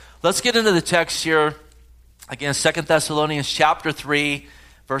Let's get into the text here. Again, 2 Thessalonians chapter 3,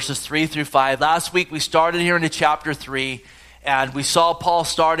 verses 3 through 5. Last week we started here into chapter 3, and we saw Paul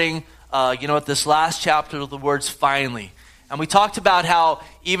starting, at this last chapter with the words finally. And we talked about how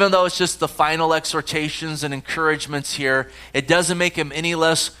even though it's just the final exhortations and encouragements here, it doesn't make him any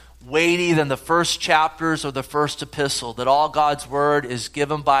less weighty than the first chapters or the first epistle, that all God's word is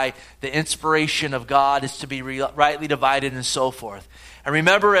given by the inspiration of God, is to be rightly divided and so forth. And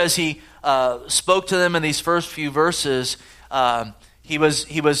remember, as he spoke to them in these first few verses, he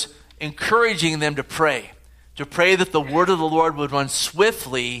was encouraging them to pray that the word of the Lord would run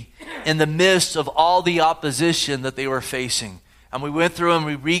swiftly in the midst of all the opposition that they were facing. And we went through and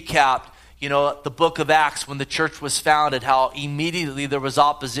we recapped, the book of Acts when the church was founded, how immediately there was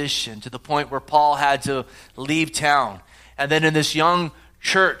opposition to the point where Paul had to leave town. And then in this young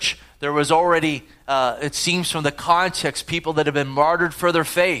church, there was already, it seems from the context, people that have been martyred for their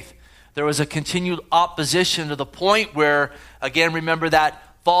faith. There was a continued opposition to the point where, again, remember that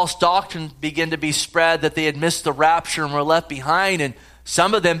false doctrine began to be spread that they had missed the rapture and were left behind. And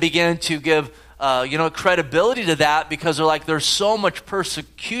some of them began to give credibility to that because they're like, there's so much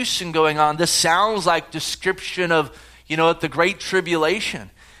persecution going on. This sounds like description of, the Great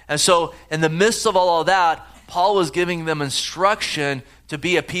Tribulation. And so in the midst of all of that, Paul was giving them instruction to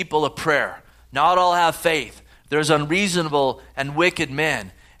be a people of prayer. Not all have faith. There's unreasonable and wicked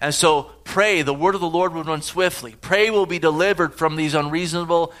men. And so pray, the word of the Lord will run swiftly. Pray will be delivered from these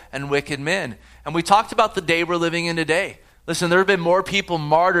unreasonable and wicked men. And we talked about the day we're living in today. Listen, there have been more people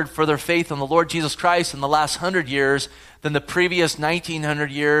martyred for their faith in the Lord Jesus Christ in the last 100 years than the previous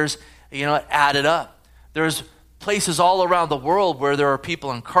 1900 years, added up. There's places all around the world where there are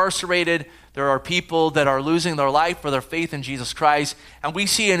people incarcerated. There are people that are losing their life for their faith in Jesus Christ. And we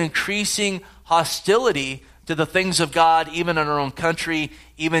see an increasing hostility to the things of God, even in our own country,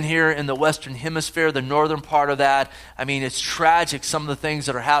 even here in the Western Hemisphere, the northern part of that. I mean, it's tragic, some of the things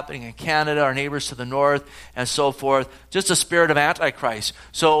that are happening in Canada, our neighbors to the north, and so forth. Just a spirit of Antichrist.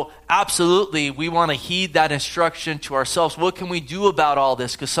 So absolutely, we want to heed that instruction to ourselves. What can we do about all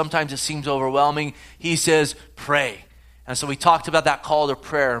this? Because sometimes it seems overwhelming. He says, pray. And so we talked about that call to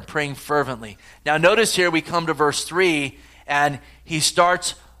prayer and praying fervently. Now notice here we come to verse 3, and he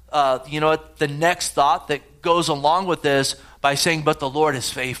starts the next thought that goes along with this by saying, but the Lord is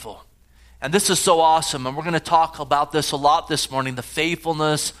faithful. And this is so awesome. And we're going to talk about this a lot this morning, the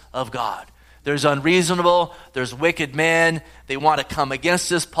faithfulness of God. There's unreasonable, there's wicked men. They want to come against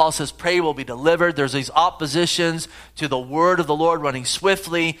this. Paul says, pray will be delivered. There's these oppositions to the word of the Lord running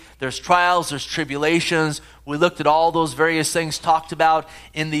swiftly. There's trials, there's tribulations. We looked at all those various things talked about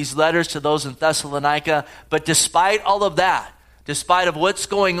in these letters to those in Thessalonica. But despite all of that, despite of what's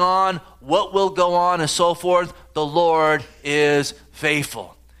going on, what will go on, and so forth, the Lord is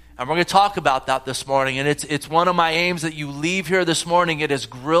faithful. And we're going to talk about that this morning. And it's one of my aims that you leave here this morning. It is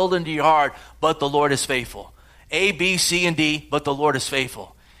grilled into your heart, but the Lord is faithful. A, B, C, and D, but the Lord is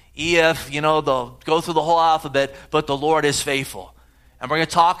faithful. E, F, they'll go through the whole alphabet, but the Lord is faithful. And we're going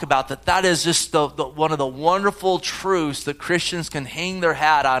to talk about that. That is just one of the wonderful truths that Christians can hang their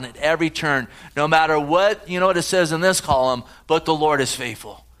hat on at every turn. No matter what, what it says in this column, but the Lord is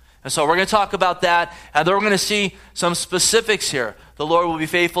faithful. And so we're going to talk about that. And then we're going to see some specifics here. The Lord will be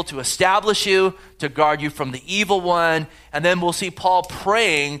faithful to establish you, to guard you from the evil one. And then we'll see Paul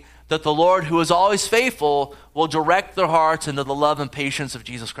praying that the Lord, who is always faithful, will direct their hearts into the love and patience of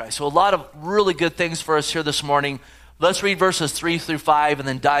Jesus Christ. So a lot of really good things for us here this morning. Let's read verses 3 through 5 and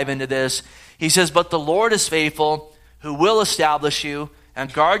then dive into this. He says, but the Lord is faithful, who will establish you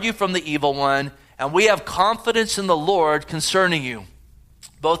and guard you from the evil one. And we have confidence in the Lord concerning you,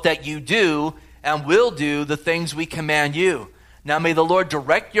 both that you do and will do the things we command you. Now may the Lord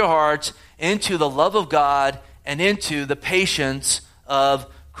direct your hearts into the love of God and into the patience of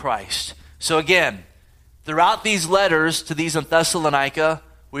Christ. So again, throughout these letters to these in Thessalonica,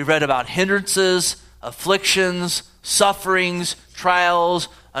 we read about hindrances, afflictions, sufferings, trials,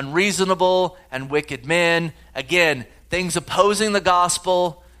 unreasonable and wicked men. Again, things opposing the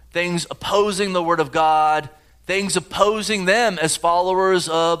gospel, things opposing the word of God, things opposing them as followers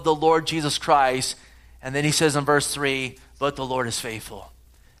of the Lord Jesus Christ. And then he says in verse 3, but the Lord is faithful.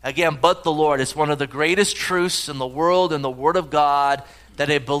 Again, but the Lord is one of the greatest truths in the world and the word of God,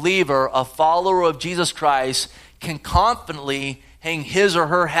 that a believer, a follower of Jesus Christ, can confidently hang his or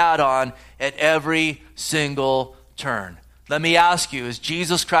her hat on at every single turn. Let me ask you, is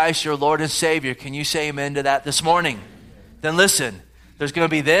Jesus Christ your Lord and Savior? Can you say amen to that this morning? Then listen, there's going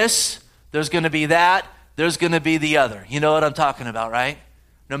to be this, there's going to be that, there's going to be the other. You know what I'm talking about, right?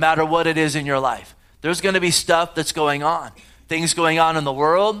 No matter what it is in your life. There's going to be stuff that's going on. Things going on in the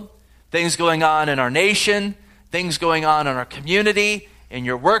world, things going on in our nation, things going on in our community, in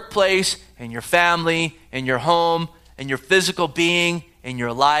your workplace, in your family, in your home, in your physical being, in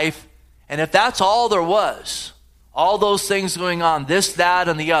your life. And if that's all there was, all those things going on, this, that,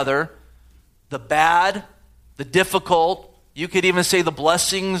 and the other, the bad, the difficult, you could even say the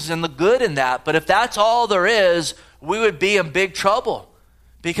blessings and the good in that. But if that's all there is, we would be in big trouble.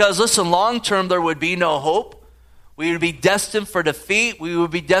 Because listen, long term there would be no hope. We would be destined for defeat. We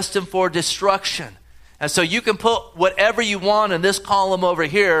would be destined for destruction. And so you can put whatever you want in this column over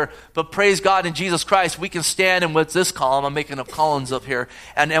here, but praise God in Jesus Christ, we can stand in what's this column. I'm making up columns up here.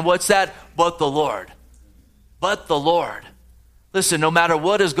 And what's that? But the Lord. But the Lord. Listen, no matter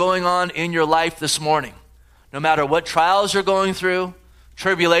what is going on in your life this morning, no matter what trials you're going through,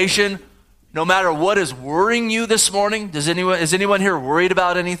 tribulation, no matter what is worrying you this morning, is anyone here worried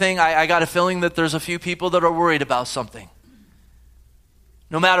about anything? I got a feeling that there's a few people that are worried about something.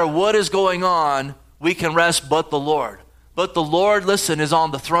 No matter what is going on, we can rest but the Lord. But the Lord, listen, is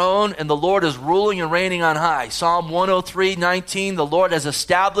on the throne, and the Lord is ruling and reigning on high. Psalm 103:19, the Lord has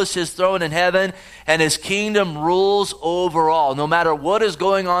established his throne in heaven, and his kingdom rules over all. No matter what is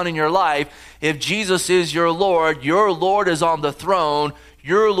going on in your life, if Jesus is your Lord is on the throne.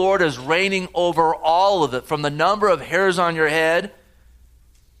 Your Lord is reigning over all of it, from the number of hairs on your head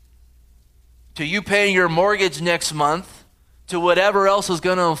to you paying your mortgage next month, to whatever else is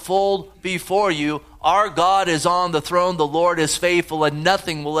going to unfold before you. Our God is on the throne. The Lord is faithful, and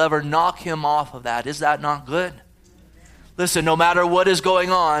nothing will ever knock him off of that. Is that not good? Listen, no matter what is going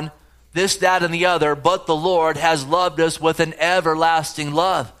on, this, that, and the other, but the Lord has loved us with an everlasting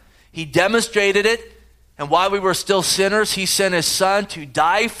love. He demonstrated it, and while we were still sinners, he sent his son to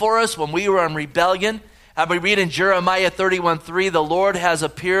die for us when we were in rebellion. And we read in Jeremiah 31:3, the Lord has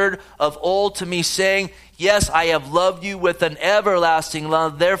appeared of old to me, saying, yes, I have loved you with an everlasting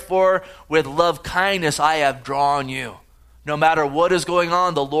love. Therefore, with love kindness, I have drawn you. No matter what is going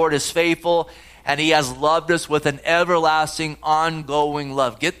on, the Lord is faithful, and he has loved us with an everlasting, ongoing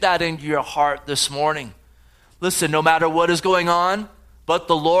love. Get that into your heart this morning. Listen, no matter what is going on, but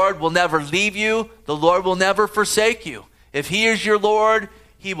the Lord will never leave you. The Lord will never forsake you. If he is your Lord,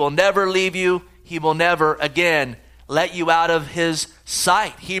 he will never leave you. He will never, again, let you out of his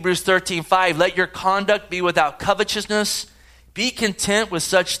sight. Hebrews 13:5, let your conduct be without covetousness. Be content with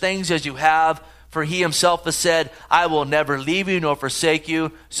such things as you have, for he himself has said, I will never leave you nor forsake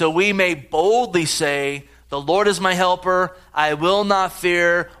you. So we may boldly say, the Lord is my helper. I will not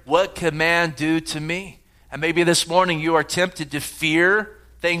fear. What can man do to me? And maybe this morning you are tempted to fear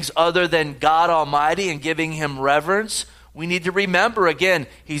things other than God Almighty and giving him reverence. We need to remember, again,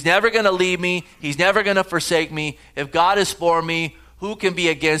 he's never going to leave me. He's never going to forsake me. If God is for me, who can be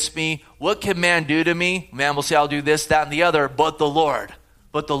against me? What can man do to me? Man will say, I'll do this, that, and the other, but the Lord.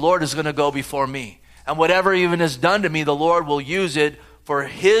 But the Lord is going to go before me. And whatever even is done to me, the Lord will use it for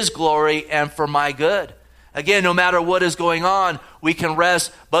his glory and for my good. Again, no matter what is going on, we can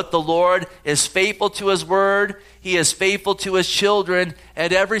rest, but the Lord is faithful to his word. He is faithful to his children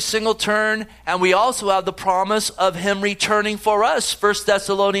at every single turn. And we also have the promise of him returning for us. 1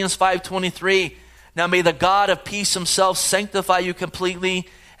 Thessalonians 5:23. Now may the God of peace himself sanctify you completely,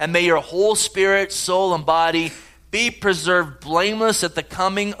 and may your whole spirit, soul, and body be preserved blameless at the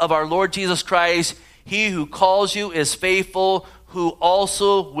coming of our Lord Jesus Christ. He who calls you is faithful, who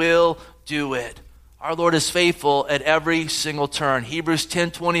also will do it. Our Lord is faithful at every single turn. Hebrews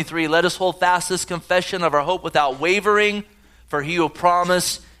 10:23, let us hold fast this confession of our hope without wavering, for he who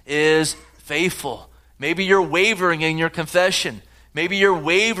promised is faithful. Maybe you're wavering in your confession. Maybe you're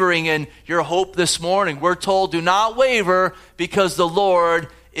wavering in your hope this morning. We're told, do not waver, because the Lord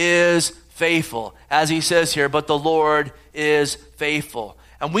is faithful. As he says here, but the Lord is faithful.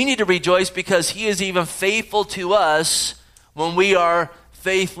 And we need to rejoice because he is even faithful to us when we are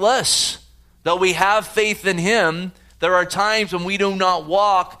faithless. Though we have faith in him, there are times when we do not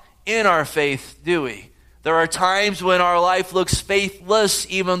walk in our faith, do we? There are times when our life looks faithless,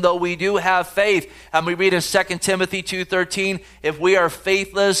 even though we do have faith. And we read in 2 Timothy 2:13, if we are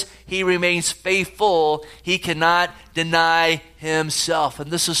faithless, he remains faithful. He cannot deny himself.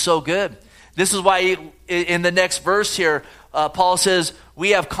 And this is so good. This is why in the next verse here, Paul says, we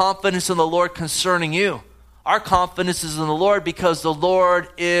have confidence in the Lord concerning you. Our confidence is in the Lord because the Lord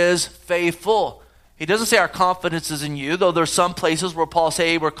is faithful. He doesn't say our confidence is in you, though there's some places where Paul says,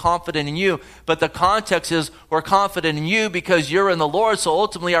 hey, we're confident in you. But the context is we're confident in you because you're in the Lord. So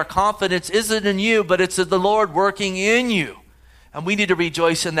ultimately our confidence isn't in you, but it's in the Lord working in you. And we need to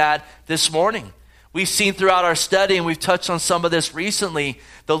rejoice in that this morning. We've seen throughout our study, and we've touched on some of this recently,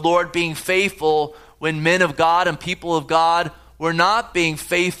 the Lord being faithful when men of God and people of God were not being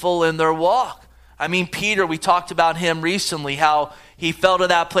faithful in their walk. I mean, Peter, we talked about him recently, how he fell to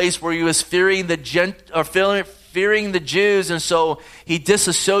that place where he was fearing the Jews, and so he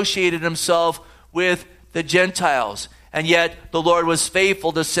disassociated himself with the Gentiles. And yet the Lord was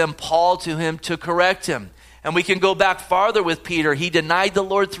faithful to send Paul to him to correct him. And we can go back farther with Peter. He denied the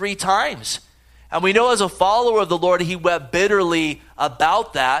Lord 3 times. And we know as a follower of the Lord, he wept bitterly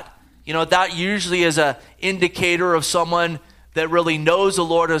about that. You know, that usually is an indicator of someone that really knows the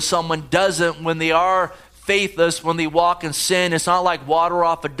Lord and someone doesn't. When they are faithless, when they walk in sin, it's not like water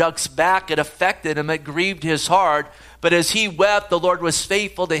off a duck's back. It affected him. It grieved his heart. But as he wept, the Lord was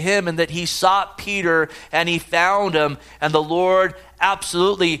faithful to him, and that he sought Peter and he found him. And the Lord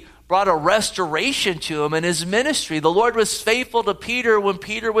absolutely brought a restoration to him in his ministry. The Lord was faithful to Peter when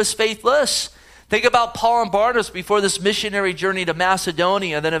Peter was faithless. Think about Paul and Barnabas before this missionary journey to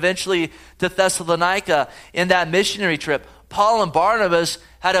Macedonia, and then eventually to Thessalonica in that missionary trip. Paul and Barnabas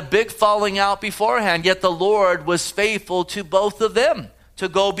had a big falling out beforehand, yet the Lord was faithful to both of them to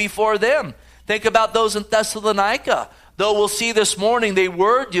go before them. Think about those in Thessalonica. Though we'll see this morning they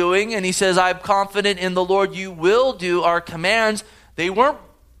were doing, and he says, I'm confident in the Lord you will do our commands. They weren't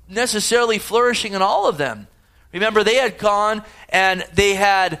necessarily flourishing in all of them. Remember, they had gone and they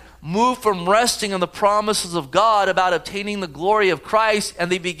had moved from resting on the promises of God about obtaining the glory of Christ, and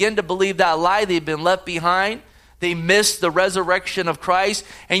they began to believe that lie. They'd been left behind. They missed the resurrection of Christ,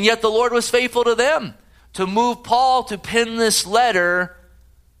 and yet the Lord was faithful to them to move Paul to pen this letter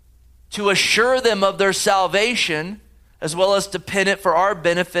to assure them of their salvation, as well as to pen it for our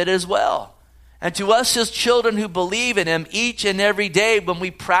benefit as well. And to us as children who believe in him, each and every day when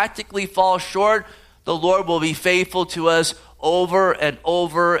we practically fall short, the Lord will be faithful to us over and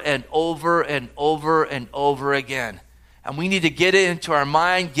over and over and over and over again. And we need to get it into our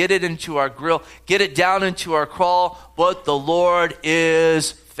mind, get it into our grill, get it down into our crawl, but the Lord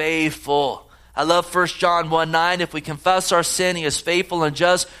is faithful. I love 1 John 1:9. If we confess our sin, he is faithful and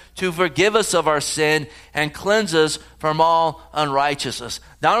just to forgive us of our sin and cleanse us from all unrighteousness.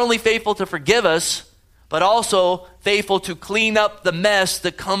 Not only faithful to forgive us, but also faithful to clean up the mess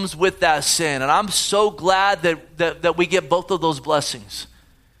that comes with that sin. And I'm so glad that we get both of those blessings.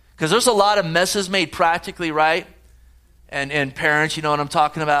 Because there's a lot of messes made practically, right? And parents, you know what I'm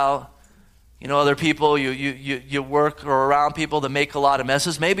talking about. You know, other people, you work or around people that make a lot of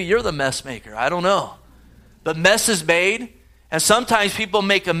messes. Maybe you're the mess maker. I don't know. But mess is made. And sometimes people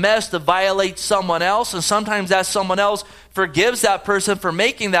make a mess to violate someone else. And sometimes that someone else forgives that person for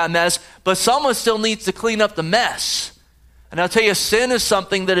making that mess. But someone still needs to clean up the mess. And I'll tell you, sin is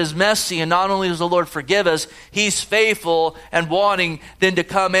something that is messy. And not only does the Lord forgive us, he's faithful and wanting then to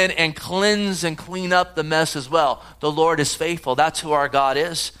come in and cleanse and clean up the mess as well. The Lord is faithful. That's who our God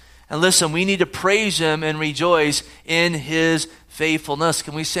is. And listen, we need to praise him and rejoice in his faithfulness.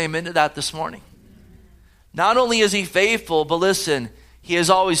 Can we say amen to that this morning? Not only is he faithful, but listen, he is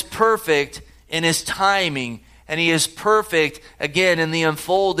always perfect in his timing. And he is perfect, again, in the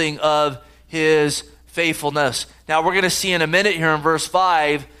unfolding of his faithfulness. Now, we're going to see in a minute here in verse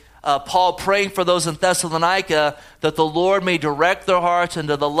 5, Paul praying for those in Thessalonica that the Lord may direct their hearts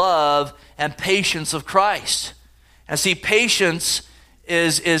into the love and patience of Christ. And see, patience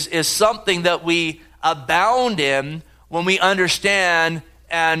is something that we abound in when we understand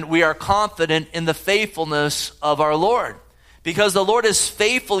and we are confident in the faithfulness of our Lord. Because the Lord is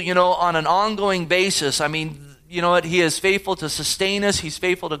faithful, you know, on an ongoing basis. I mean, you know what? He is faithful to sustain us. He's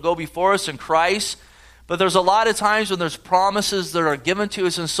faithful to go before us in Christ. But there's a lot of times when there's promises that are given to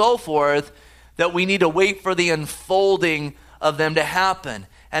us and so forth that we need to wait for the unfolding of them to happen.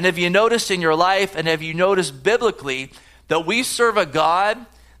 And have you noticed in your life, and have you noticed biblically, that we serve a God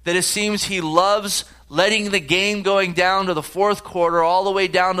that it seems he loves letting the game going down to the fourth quarter, all the way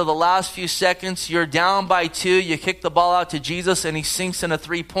down to the last few seconds. You're down by 2, you kick the ball out to Jesus, and he sinks in a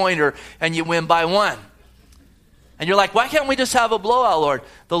 3-pointer, and you win by 1. And you're like, why can't we just have a blowout, Lord?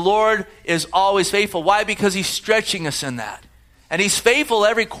 The Lord is always faithful. Why? Because he's stretching us in that. And he's faithful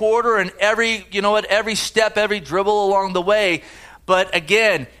every quarter and every step, every dribble along the way. But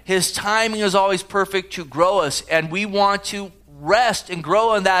again, his timing is always perfect to grow us. And we want to rest and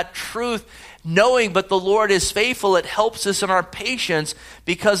grow in that truth, knowing but the Lord is faithful. It helps us in our patience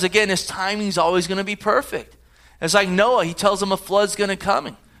because, again, his timing is always going to be perfect. It's like Noah. He tells him a flood's going to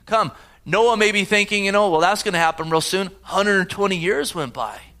come. Noah may be thinking, well, that's going to happen real soon. 120 years went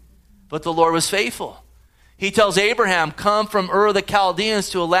by. But the Lord was faithful. He tells Abraham, come from Ur of the Chaldeans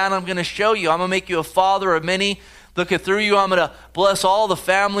to a land I'm going to show you. I'm going to make you a father of many. Look at through you, I'm going to bless all the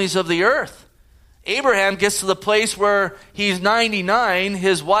families of the earth. Abraham gets to the place where he's 99.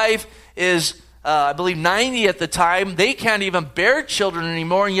 His wife is I believe 90 at the time. They can't even bear children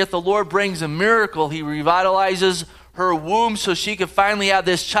anymore, and yet the Lord brings a miracle. He revitalizes her womb so she could finally have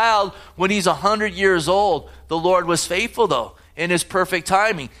this child when he's 100 years old. The Lord was faithful, though, in his perfect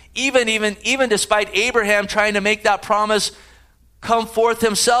timing. Even despite Abraham trying to make that promise come forth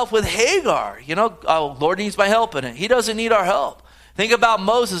himself with Hagar. Lord needs my help in it. He doesn't need our help. Think about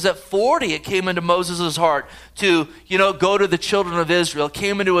Moses. At 40, it came into Moses' heart to, go to the children of Israel. It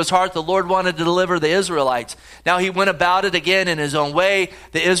came into his heart. The Lord wanted to deliver the Israelites. Now he went about it again in his own way.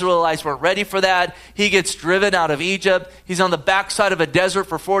 The Israelites weren't ready for that. He gets driven out of Egypt. He's on the backside of a desert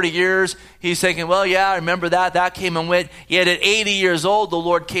for 40 years. He's thinking, well, yeah, I remember that. That came and went. Yet at 80 years old, the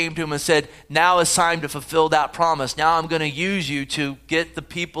Lord came to him and said, now it's time to fulfill that promise. Now I'm going to use you to get the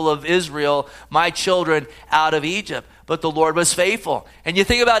people of Israel, my children, out of Egypt. But the Lord was faithful. And you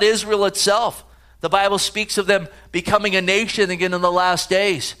think about Israel itself. The Bible speaks of them becoming a nation again in the last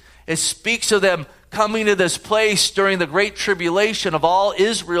days. It speaks of them coming to this place during the great tribulation of all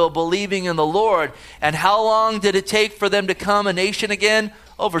Israel believing in the Lord. And how long did it take for them to become a nation again?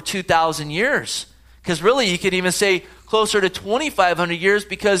 Over 2,000 years. Because really you could even say closer to 2,500 years,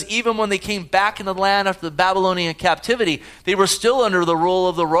 because even when they came back into the land after the Babylonian captivity, they were still under the rule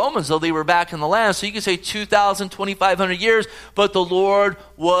of the Romans, though they were back in the land. So you could say 2,000, 2,500 years, but the Lord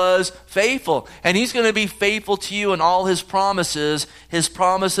was faithful. And he's going to be faithful to you in all his promises. His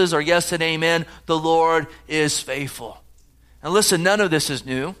promises are yes and amen. The Lord is faithful. And listen, none of this is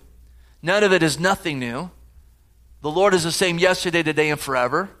new. None of it is nothing new. The Lord is the same yesterday, today, and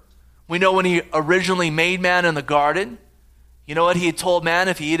forever. We know when he originally made man in the garden, you know what? He had told man,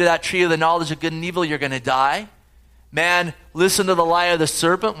 if you eat of that tree of the knowledge of good and evil, you're going to die. Man listened to the lie of the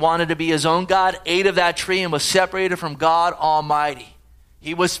serpent, wanted to be his own God, ate of that tree, and was separated from God Almighty.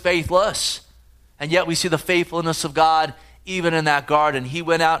 He was faithless. And yet we see the faithfulness of God even in that garden. He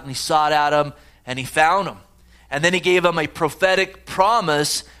went out and he sought Adam, and he found him. And then he gave him a prophetic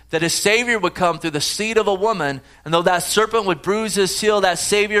promise that his Savior would come through the seed of a woman, and though that serpent would bruise his heel, that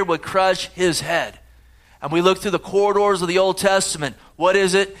Savior would crush his head. And we look through the corridors of the Old Testament. What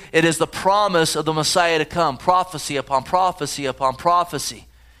is it? It is the promise of the Messiah to come. Prophecy upon prophecy upon prophecy.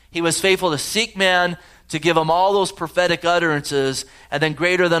 He was faithful to seek man, to give him all those prophetic utterances, and then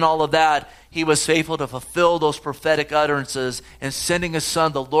greater than all of that, he was faithful to fulfill those prophetic utterances in sending his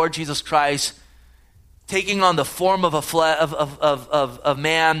Son, the Lord Jesus Christ, taking on the form of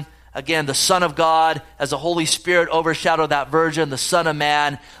man, again, the Son of God, as the Holy Spirit overshadowed that virgin, the Son of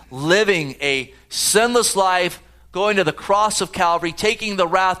Man, living a sinless life, going to the cross of Calvary, taking the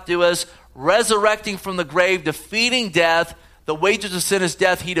wrath to us, resurrecting from the grave, defeating death. The wages of sin is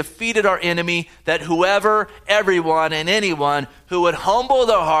death. He defeated our enemy, that whoever, everyone, and anyone who would humble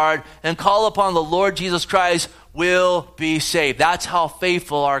their heart and call upon the Lord Jesus Christ will be saved. That's how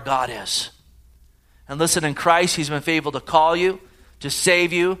faithful our God is. And listen, in Christ, he's been faithful to call you, to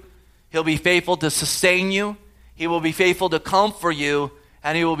save you. He'll be faithful to sustain you. He will be faithful to comfort you.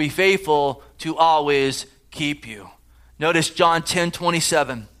 And he will be faithful to always keep you. Notice John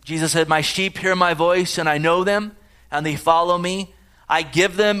 10:27. Jesus said, my sheep hear my voice, and I know them, and they follow me. I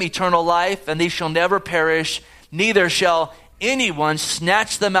give them eternal life, and they shall never perish, neither shall anyone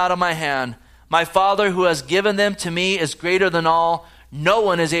snatch them out of my hand. My Father who has given them to me is greater than all. No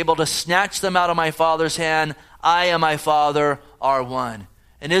one is able to snatch them out of my Father's hand. I and my Father are one.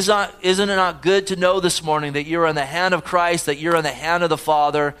 And isn't it not good to know this morning that you're in the hand of Christ, that you're in the hand of the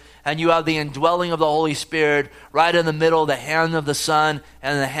Father, and you have the indwelling of the Holy Spirit right in the middle, the hand of the Son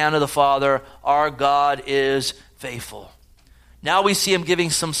and the hand of the Father. Our God is faithful. Now we see him giving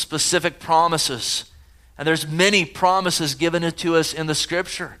some specific promises. And there's many promises given to us in the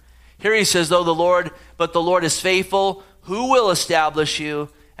Scripture. Here he says, but the Lord is faithful, who will establish you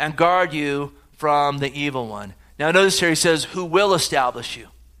and guard you from the evil one. Now notice here he says, who will establish you.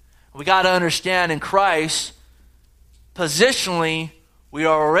 We got to understand in Christ, positionally, we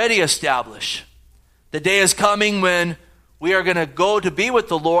are already established. The day is coming when we are going to go to be with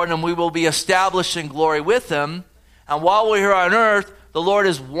the Lord, and we will be established in glory with him. And while we're here on earth, the Lord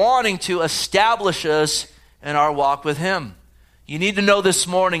is wanting to establish us in our walk with him. You need to know this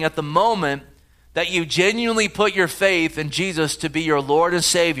morning, at the moment that you genuinely put your faith in Jesus to be your Lord and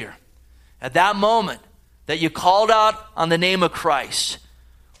Savior, at that moment that you called out on the name of Christ,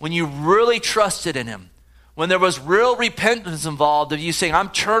 when you really trusted in him, when there was real repentance involved of you saying, I'm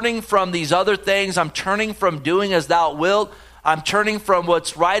turning from these other things, I'm turning from doing as thou wilt, I'm turning from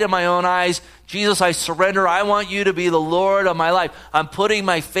what's right in my own eyes. Jesus, I surrender. I want you to be the Lord of my life. I'm putting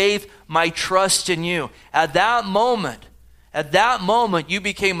my faith, my trust in you. At that moment, you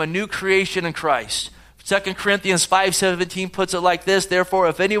became a new creation in Christ. 2 Corinthians 5:17 puts it like this, therefore,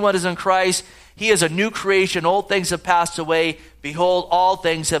 if anyone is in Christ, he is a new creation. Old things have passed away. Behold, all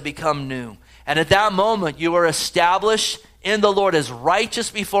things have become new. And at that moment, you are established in the Lord as righteous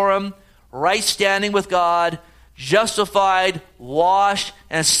before him, right standing with God, justified, washed,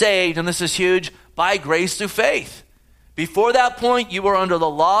 and saved, and this is huge, by grace through faith. Before that point, you were under the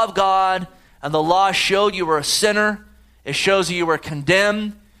law of God, and the law showed you were a sinner. It shows that you were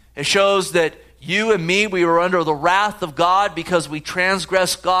condemned. It shows that you and me, we were under the wrath of God because we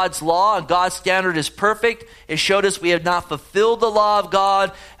transgressed God's law, and God's standard is perfect. It showed us we had not fulfilled the law of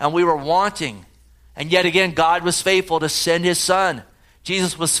God, and we were wanting. And yet again, God was faithful to send his Son.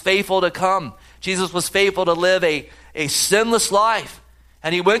 Jesus was faithful to come. Jesus was faithful to live a sinless life.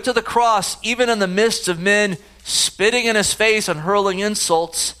 And he went to the cross, even in the midst of men spitting in his face and hurling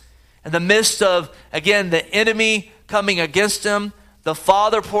insults, in the midst of, again, the enemy coming against him, the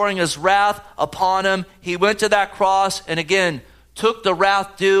Father pouring his wrath upon him. He went to that cross and again took the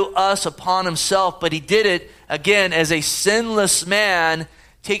wrath due us upon himself, but he did it again as a sinless man,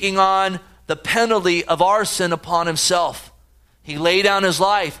 taking on the penalty of our sin upon himself. He laid down his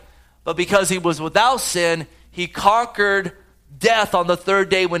life, but because he was without sin, he conquered death on the third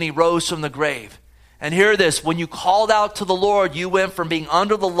day when he rose from the grave. And hear this, when you called out to the Lord, you went from being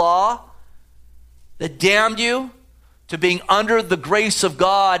under the law that damned you to being under the grace of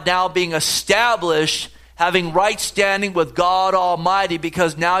God, now being established, having right standing with God Almighty,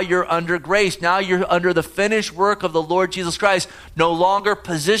 because now you're under grace. Now you're under the finished work of the Lord Jesus Christ, no longer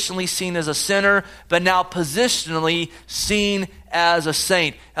positionally seen as a sinner, but now positionally seen as a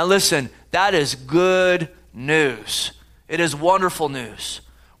saint. And listen, that is good news. It is wonderful news.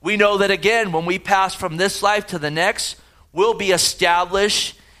 We know that again, when we pass from this life to the next, we'll be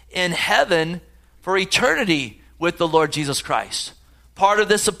established in heaven for eternity with the Lord Jesus Christ. Part of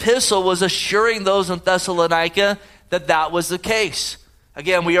this epistle was assuring those in Thessalonica that that was the case.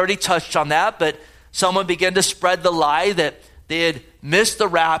 Again, we already touched on that, but someone began to spread the lie that they had missed the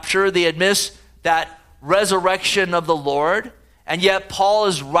rapture, they had missed that resurrection of the Lord, and yet Paul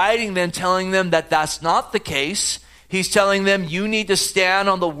is writing them, telling them that that's not the case. He's telling them you need to stand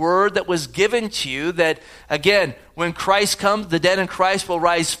on the word that was given to you, that again, when Christ comes, the dead in Christ will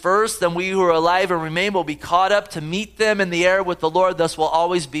rise first, then we who are alive and remain will be caught up to meet them in the air with the Lord, thus will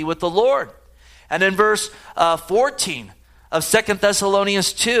always be with the Lord. And in verse 14 of 2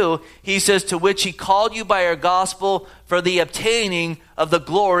 Thessalonians 2, he says, to which he called you by our gospel for the obtaining of the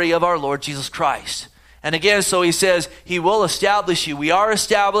glory of our Lord Jesus Christ. And again, so he says, he will establish you. We are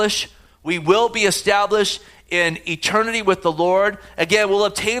established. We will be established in eternity with the Lord. Again, we'll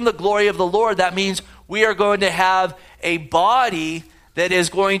obtain the glory of the Lord. That means we are going to have a body that is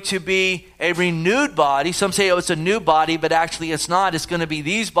going to be a renewed body. Some say, oh, it's a new body, but actually it's not. It's going to be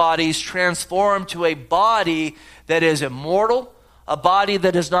these bodies transformed to a body that is immortal, a body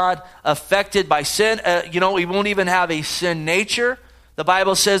that is not affected by sin. We won't even have a sin nature. The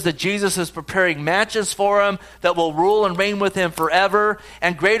Bible says that Jesus is preparing mansions for him that will rule and reign with him forever.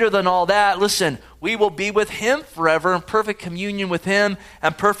 And greater than all that, listen, we will be with him forever in perfect communion with him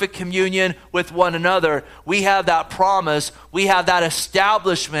and perfect communion with one another. We have that promise. We have that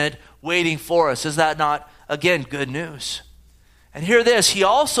establishment waiting for us. Is that not, again, good news? And hear this, he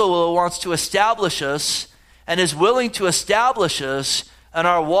also wants to establish us and is willing to establish us in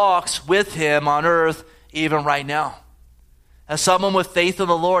our walks with him on earth even right now. As someone with faith in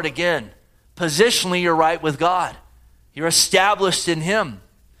the Lord, again, positionally you're right with God. You're established in him.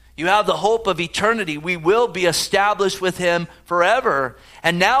 You have the hope of eternity. We will be established with him forever.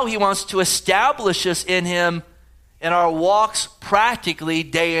 And now he wants to establish us in him in our walks practically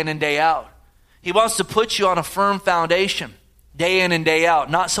day in and day out. He wants to put you on a firm foundation day in and day out,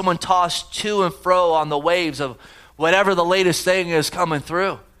 not someone tossed to and fro on the waves of whatever the latest thing is coming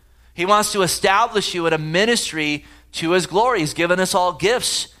through. He wants to establish you in a ministry to his glory. He's given us all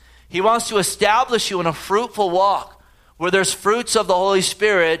gifts. He wants to establish you in a fruitful walk where there's fruits of the Holy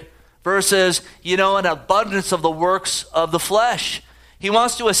Spirit versus, an abundance of the works of the flesh. He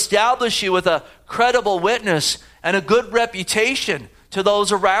wants to establish you with a credible witness and a good reputation to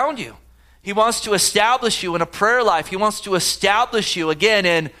those around you. He wants to establish you in a prayer life. He wants to establish you, again,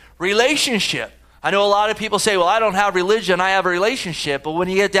 in relationship. I know a lot of people say, well, I don't have religion, I have a relationship. But when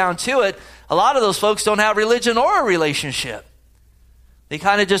you get down to it, a lot of those folks don't have religion or a relationship. They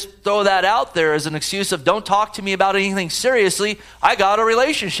kind of just throw that out there as an excuse of don't talk to me about anything seriously. I got a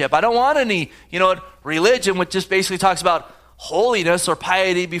relationship. I don't want any, religion, which just basically talks about holiness or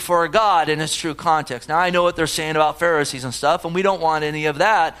piety before God in its true context. Now, I know what they're saying about Pharisees and stuff, and we don't want any of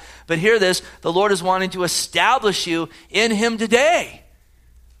that. But hear this, the Lord is wanting to establish you in him today,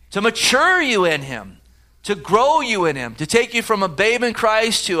 to mature you in him, to grow you in him, to take you from a babe in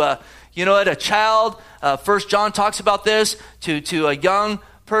Christ to a you know, at a child, 1 John talks about this, to a young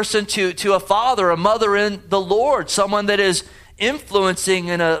person, to a father, a mother in the Lord, someone that is influencing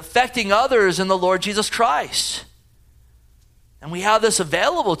and affecting others in the Lord Jesus Christ. And we have this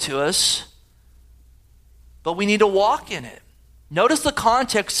available to us, but we need to walk in it. Notice the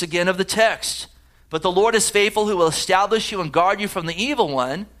context again of the text. But the Lord is faithful, who will establish you and guard you from the evil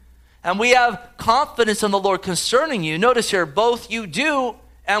one. And we have confidence in the Lord concerning you. Notice here, both you do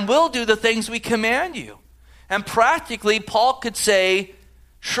and will do the things we command you. And practically, Paul could say,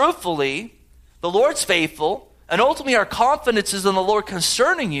 truthfully, the Lord's faithful, and ultimately our confidence is in the Lord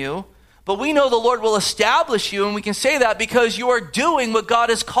concerning you, but we know the Lord will establish you, and we can say that because you are doing what God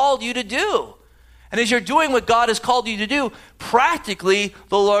has called you to do. And as you're doing what God has called you to do, practically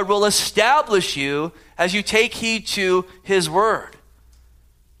the Lord will establish you as you take heed to his word.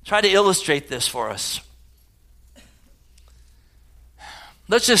 Try to illustrate this for us.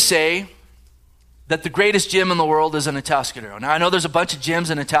 Let's just say that the greatest gym in the world is in Atascadero. Now, I know there's a bunch of gyms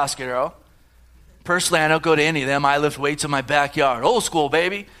in Atascadero. Personally, I don't go to any of them. I lift weights in my backyard. Old school,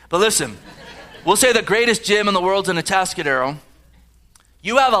 baby. But listen, we'll say the greatest gym in the world's in Atascadero.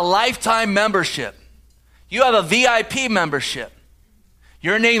 You have a lifetime membership. You have a VIP membership.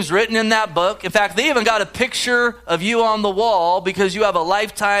 Your name's written in that book. In fact, they even got a picture of you on the wall because you have a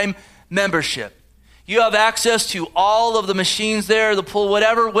lifetime membership. You have access to all of the machines there, the pool,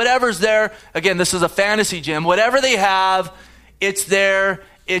 whatever's there. Again, this is a fantasy gym. Whatever they have, it's there,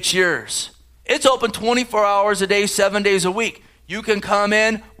 it's yours. It's open 24 hours a day, 7 days a week. You can come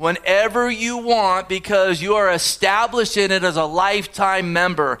in whenever you want because you are established in it as a lifetime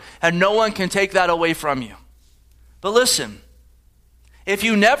member, and no one can take that away from you. But listen, if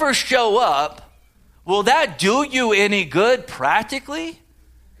you never show up, will that do you any good practically?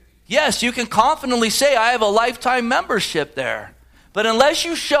 Yes, you can confidently say, I have a lifetime membership there. But unless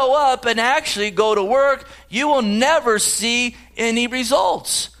you show up and actually go to work, you will never see any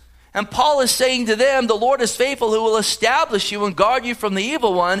results. And Paul is saying to them, the Lord is faithful, who will establish you and guard you from the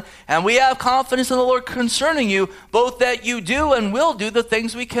evil one. And we have confidence in the Lord concerning you, both that you do and will do the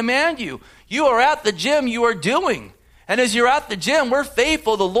things we command you. You are at the gym, you are doing. And as you're at the gym, we're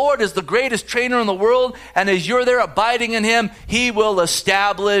faithful. The Lord is the greatest trainer in the world. And as you're there abiding in him, he will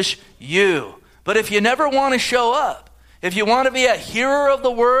establish you. But if you never want to show up, if you want to be a hearer of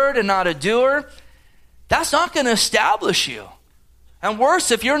the word and not a doer, that's not going to establish you. And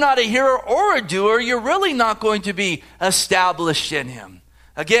worse, if you're not a hearer or a doer, you're really not going to be established in him.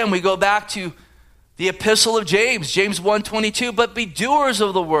 Again, we go back to the epistle of James, James 1:22, but be doers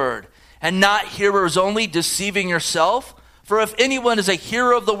of the word and not hearers only, deceiving yourself. For if anyone is a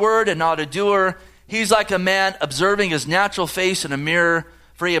hearer of the word and not a doer, he's like a man observing his natural face in a mirror.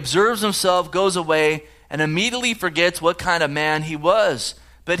 For he observes himself, goes away, and immediately forgets what kind of man he was.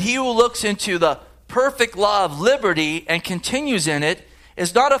 But he who looks into the perfect law of liberty and continues in it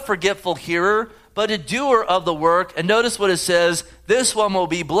is not a forgetful hearer, but a doer of the work. And notice what it says, this one will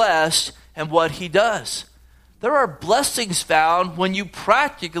be blessed in what he does. There are blessings found when you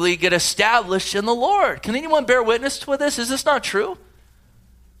practically get established in the Lord. Can anyone bear witness to this? Is this not true?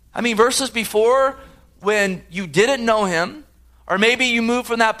 I mean, verses before, when you didn't know him, or maybe you moved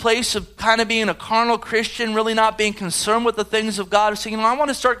from that place of kind of being a carnal Christian, really not being concerned with the things of God, saying, I want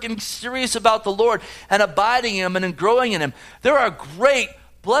to start getting serious about the Lord and abiding in him and growing in him. There are great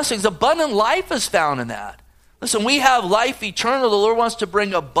blessings. Abundant life is found in that. Listen, we have life eternal. The Lord wants to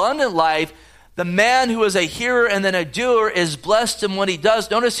bring abundant life. The man who is a hearer and then a doer is blessed in what he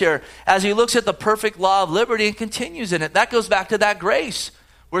does. Notice here, as he looks at the perfect law of liberty and continues in it. That goes back to that grace.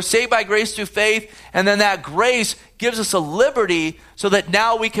 We're saved by grace through faith, and then that grace gives us a liberty so that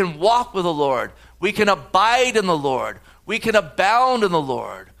now we can walk with the Lord. We can abide in the Lord. We can abound in the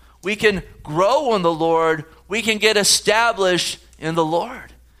Lord. We can grow in the Lord. We can get established in the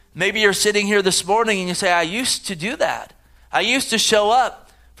Lord. Maybe you're sitting here this morning and you say, I used to do that. I used to show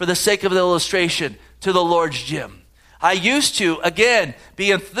up, for the sake of the illustration, to the Lord's gym. I used to, again,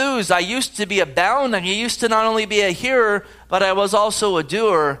 be enthused. I used to be abounding. I used to not only be a hearer, but I was also a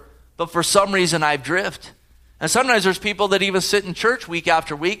doer. But for some reason, I've drifted. And sometimes there's people that even sit in church week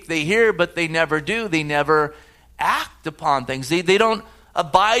after week. They hear, but they never do. They never act upon things. They don't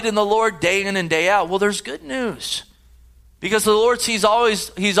abide in the Lord day in and day out. Well, there's good news. Because the Lord He's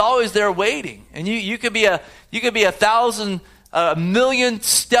always there waiting. And you could be a million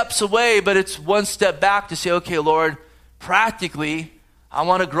steps away, but it's one step back to say, okay, Lord, practically, I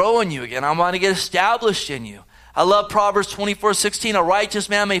want to grow in you again. I want to get established in you. I love Proverbs 24:16. A righteous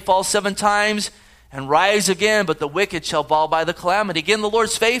man may fall 7 times and rise again, but the wicked shall fall by the calamity. Again, the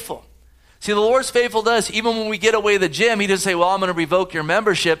Lord's faithful. See, the Lord's faithful to us. Even when we get away to the gym, he doesn't say, well, I'm going to revoke your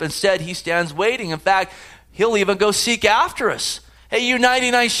membership. Instead, he stands waiting. In fact, he'll even go seek after us. Hey, you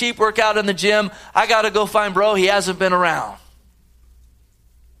 99 sheep work out in the gym. I got to go find bro. He hasn't been around.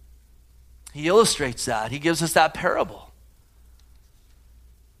 He illustrates that. He gives us that parable.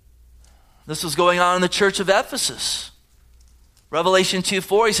 This was going on in the church of Ephesus. Revelation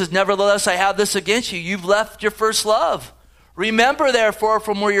 2:4, he says, nevertheless, I have this against you. You've left your first love. Remember, therefore,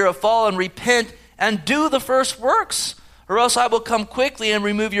 from where you have fallen, repent and do the first works, or else I will come quickly and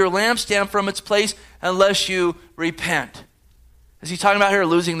remove your lampstand from its place unless you repent. Is he talking about here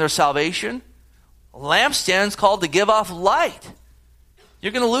losing their salvation? A lampstand's called to give off light.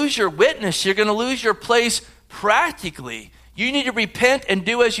 You're going to lose your witness. You're going to lose your place practically. You need to repent and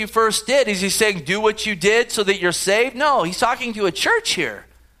do as you first did. Is he saying do what you did so that you're saved? No, he's talking to a church here.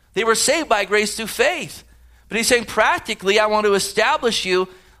 They were saved by grace through faith. But he's saying practically, I want to establish you.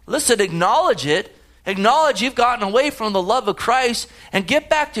 Listen, acknowledge it. Acknowledge you've gotten away from the love of Christ and get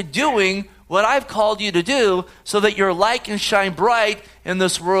back to doing what I've called you to do so that your light can shine bright in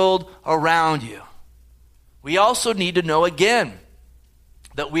this world around you. We also need to know again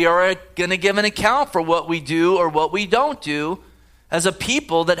that we are going to give an account for what we do or what we don't do as a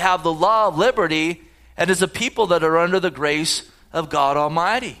people that have the law of liberty and as a people that are under the grace of God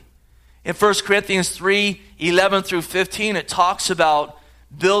Almighty. In 1 Corinthians 3:11 through 15, it talks about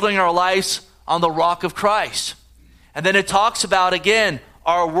building our lives on the rock of Christ. And then it talks about, again,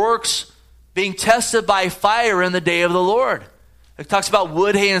 our works being tested by fire in the day of the Lord. It talks about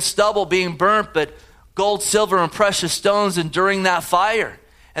wood, hay, and stubble being burnt, but gold, silver, and precious stones enduring that fire.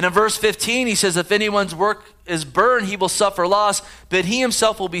 And in verse 15, he says, if anyone's work is burned, he will suffer loss, but he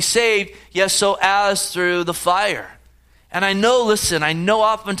himself will be saved, yes, so as through the fire. And I know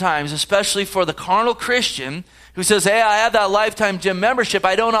oftentimes, especially for the carnal Christian who says, hey, I have that lifetime gym membership,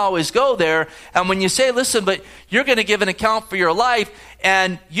 I don't always go there. And when you say, listen, but you're going to give an account for your life,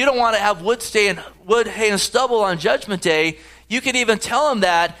 and you don't want to have wood, hay, and stubble on Judgment Day, you can even tell them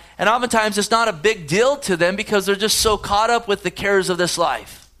that, and oftentimes it's not a big deal to them because they're just so caught up with the cares of this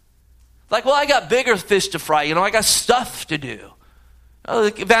life. Like, well, I got bigger fish to fry, I got stuff to do. Oh,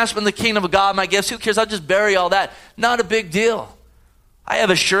 the advancement of the kingdom of God, my gifts, who cares? I'll just bury all that. Not a big deal. I have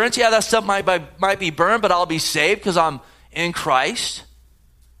assurance, that stuff might be burned, but I'll be saved because I'm in Christ.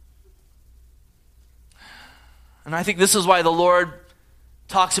 And I think this is why the Lord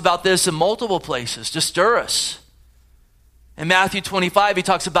talks about this in multiple places to stir us. In Matthew 25, he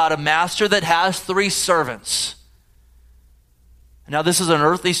talks about a master that has 3 servants. Now, this is an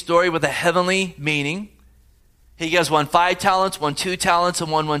earthly story with a heavenly meaning. He gives one 5 talents, one 2 talents,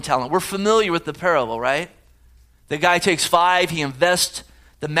 and one 1 talent. We're familiar with the parable, right? The guy takes 5, he invests,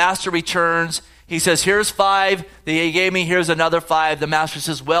 the master returns. He says, here's 5 that you gave me, here's another 5. The master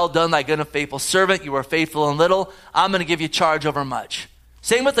says, well done, thy good and faithful servant. You were faithful in little. I'm going to give you charge over much.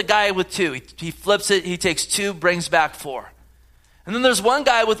 Same with the guy with 2. He flips it, he takes 2, brings back 4. And then there's one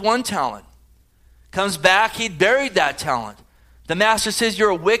guy with 1 talent. Comes back, he'd buried that talent. The master says, you're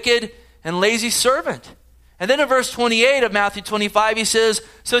a wicked and lazy servant. And then in verse 28 of Matthew 25, he says,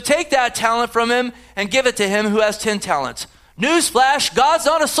 so take that talent from him and give it to him who has 10 talents. Newsflash, God's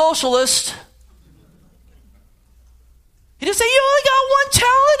not a socialist. He didn't say, you only got 1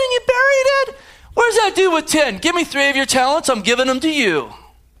 talent and you buried it? What does that do with 10? Give me 3 of your talents, I'm giving them to you.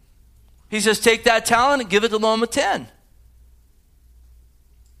 He says, take that talent and give it to the one with 10.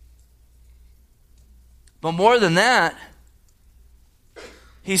 But more than that,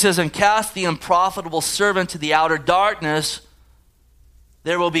 he says, and cast the unprofitable servant to the outer darkness,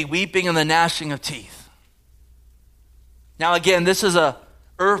 there will be weeping and the gnashing of teeth. Now again, this is an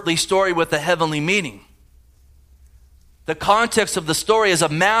earthly story with a heavenly meaning. The context of the story is a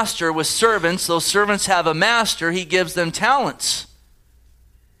master with servants. Those servants have a master. He gives them talents.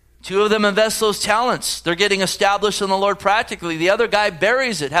 2 of them invest those talents. They're getting established in the Lord practically. The other guy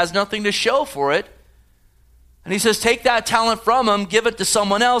buries it, has nothing to show for it. And he says, take that talent from him, give it to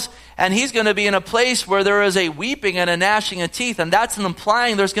someone else, and he's going to be in a place where there is a weeping and a gnashing of teeth. And that's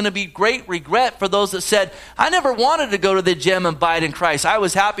implying there's going to be great regret for those that said, I never wanted to go to the gym and abide in Christ. I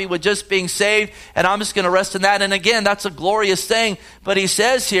was happy with just being saved, and I'm just going to rest in that. And again, that's a glorious thing. But he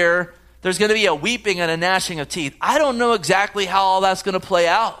says here, there's going to be a weeping and a gnashing of teeth. I don't know exactly how all that's going to play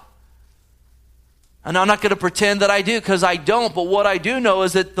out. And I'm not going to pretend that I do, because I don't. But what I do know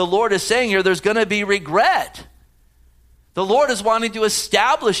is that the Lord is saying here, there's going to be regret. The Lord is wanting to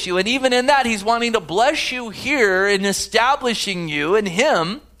establish you, and even in that, he's wanting to bless you here in establishing you in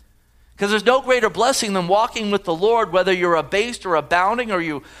him, because there's no greater blessing than walking with the Lord, whether you're abased or abounding, or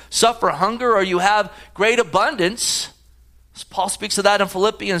you suffer hunger, or you have great abundance. Paul speaks of that in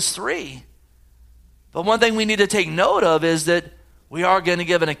Philippians 3. But one thing we need to take note of is that we are going to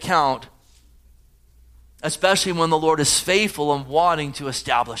give an account, especially when the Lord is faithful and wanting to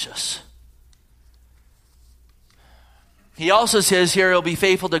establish us. He also says here, he'll be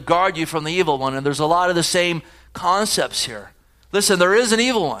faithful to guard you from the evil one. And there's a lot of the same concepts here. Listen, there is an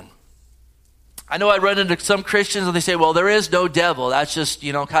evil one. I know I run into some Christians and they say, well, there is no devil. That's just,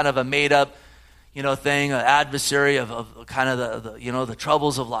 kind of a made up, thing, an adversary of kind of the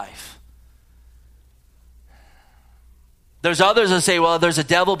troubles of life. There's others that say, well, there's a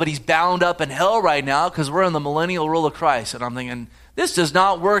devil, but he's bound up in hell right now because we're in the millennial rule of Christ. And I'm thinking, this does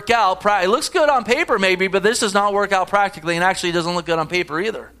not work out. It looks good on paper maybe, but this does not work out practically, and actually doesn't look good on paper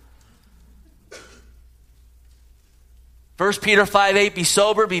either. 1 Peter 5:8, be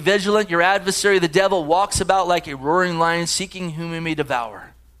sober, be vigilant. Your adversary, the devil, walks about like a roaring lion, seeking whom he may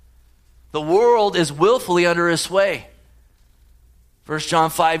devour. The world is willfully under his sway. 1 John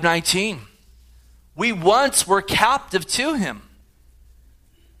 5:19. We once were captive to him.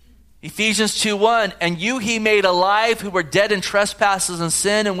 Ephesians 2:1, and you he made alive who were dead in trespasses and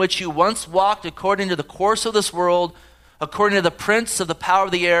sin, in which you once walked according to the course of this world, according to the prince of the power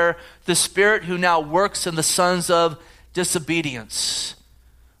of the air, the spirit who now works in the sons of disobedience,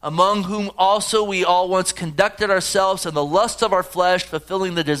 among whom also we all once conducted ourselves in the lust of our flesh,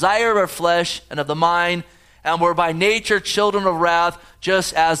 fulfilling the desire of our flesh and of the mind, and were by nature children of wrath,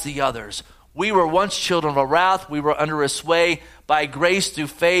 just as the others. We were once children of wrath. We were under his sway by grace through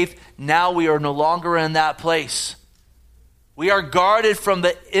faith. Now we are no longer in that place. We are guarded from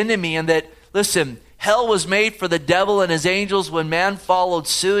the enemy, and that, listen, hell was made for the devil and his angels. When man followed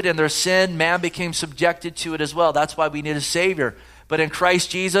suit in their sin, man became subjected to it as well. That's why we need a Savior. But in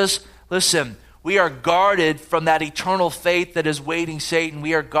Christ Jesus, listen, we are guarded from that eternal fate that is waiting Satan.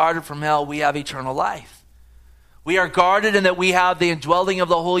 We are guarded from hell. We have eternal life. We are guarded in that we have the indwelling of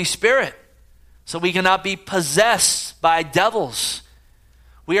the Holy Spirit. So we cannot be possessed by devils.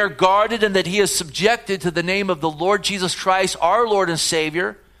 We are guarded in that he is subjected to the name of the Lord Jesus Christ, our Lord and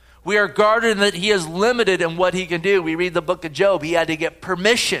Savior. We are guarded in that he is limited in what he can do. We read the book of Job. He had to get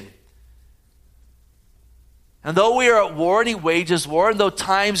permission. And though we are at war and he wages war, and though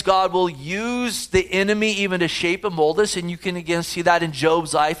times God will use the enemy even to shape and mold us, and you can again see that in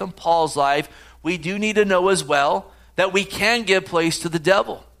Job's life and Paul's life, we do need to know as well that we can give place to the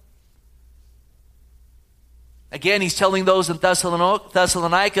devil. Again, he's telling those in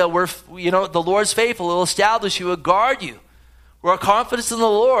Thessalonica, the Lord's faithful, he'll establish you, he'll guard you. We're confident in the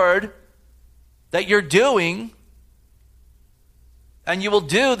Lord that you're doing, and you will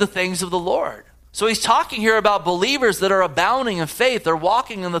do the things of the Lord. So he's talking here about believers that are abounding in faith. They're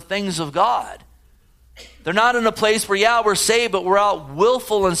walking in the things of God. They're not in a place where, we're saved, but we're out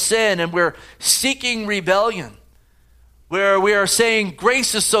willful in sin, and we're seeking rebellion. Where we are saying,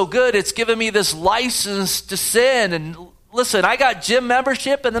 grace is so good, it's given me this license to sin. And listen, I got gym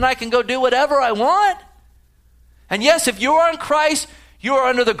membership, and then I can go do whatever I want. And yes, if you are in Christ, you are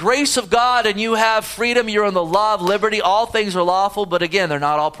under the grace of God, and you have freedom. You're in the law of liberty. All things are lawful, but again, they're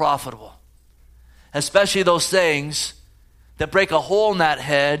not all profitable. Especially those things that break a hole in that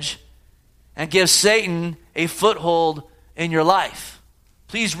hedge and give Satan a foothold in your life.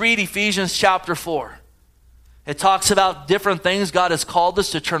 Please read Ephesians chapter 4. It talks about different things God has called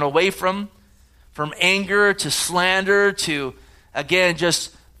us to turn away from anger to slander to, again,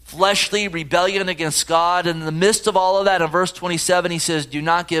 just fleshly rebellion against God. And in the midst of all of that, in verse 27, he says, do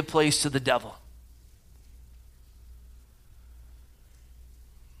not give place to the devil.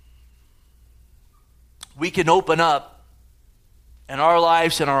 We can open up in our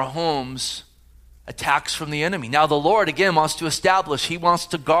lives and our homes attacks from the enemy. Now the Lord, again, wants to establish. He wants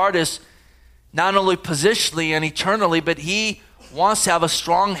to guard us not only positionally and eternally, but he wants to have a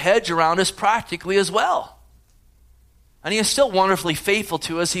strong hedge around us practically as well. And he is still wonderfully faithful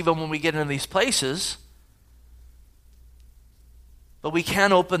to us even when we get into these places. But we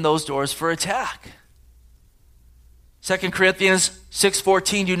can open those doors for attack. 2 Corinthians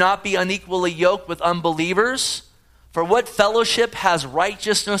 6:14, do not be unequally yoked with unbelievers. For what fellowship has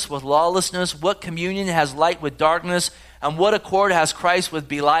righteousness with lawlessness? What communion has light with darkness? And what accord has Christ with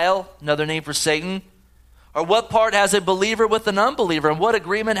Belial, another name for Satan? Or what part has a believer with an unbeliever? And what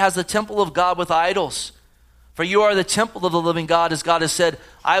agreement has the temple of God with idols? For you are the temple of the living God, as God has said,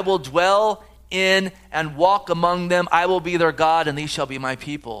 I will dwell in and walk among them. I will be their God, and these shall be my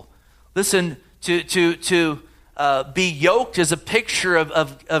people. Listen, to be yoked is a picture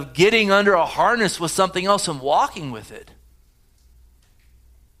of getting under a harness with something else and walking with it.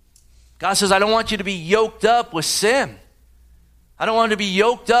 God says, I don't want you to be yoked up with sin. I don't want you to be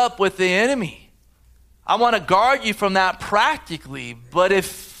yoked up with the enemy. I want to guard you from that practically. But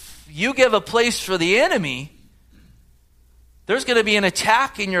if you give a place for the enemy, there's going to be an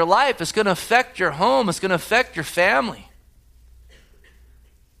attack in your life. It's going to affect your home. It's going to affect your family.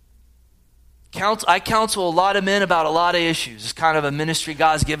 I counsel a lot of men about a lot of issues. It's kind of a ministry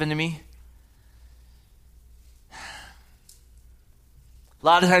God's given to me. A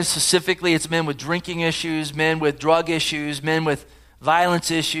lot of times specifically it's men with drinking issues, men with drug issues, men with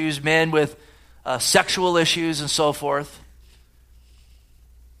violence issues, men with sexual issues and so forth.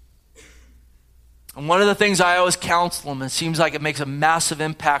 And one of the things I always counsel them, it seems like it makes a massive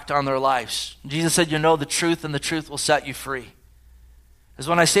impact on their lives. Jesus said, you know the truth and the truth will set you free. Is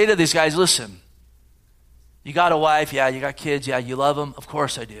when I say to these guys, listen, you got a wife, yeah, you got kids, yeah, you love them, of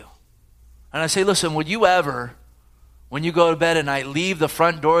course I do. And I say, listen, would you ever, when you go to bed at night, leave the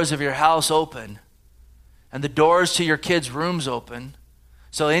front doors of your house open and the doors to your kids' rooms open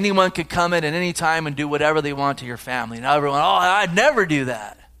so anyone could come in at any time and do whatever they want to your family? Now everyone, oh, I'd never do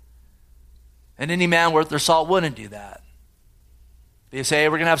that. And any man worth their salt wouldn't do that. They say, hey,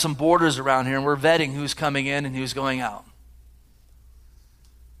 we're going to have some borders around here and we're vetting who's coming in and who's going out.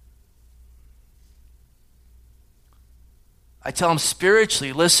 I tell them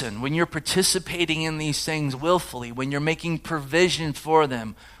spiritually, listen, when you're participating in these things willfully, when you're making provision for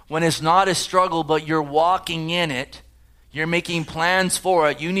them, when it's not a struggle but you're walking in it, you're making plans for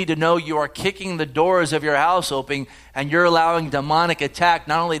it, you need to know you are kicking the doors of your house open and you're allowing demonic attack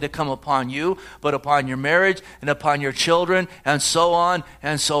not only to come upon you, but upon your marriage and upon your children and so on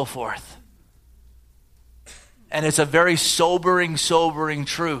and so forth. And it's a very sobering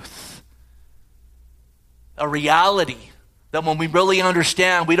truth. A reality that when we really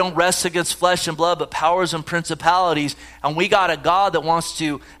understand, we don't wrestle against flesh and blood, but powers and principalities. And we got a God that wants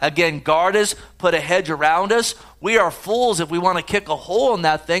to, again, guard us, put a hedge around us. We are fools if we want to kick a hole in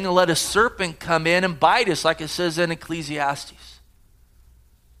that thing and let a serpent come in and bite us, like it says in Ecclesiastes.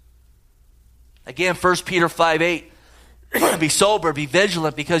 Again, 1 Peter 5:8, be sober, be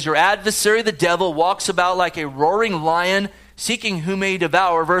vigilant, because your adversary, the devil, walks about like a roaring lion, seeking whom may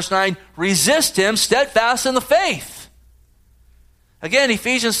devour. Verse 9, resist him, steadfast in the faith. Again,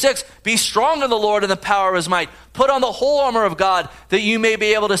 Ephesians 6, be strong in the Lord and the power of his might. Put on the whole armor of God that you may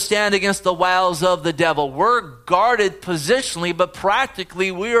be able to stand against the wiles of the devil. We're guarded positionally, but practically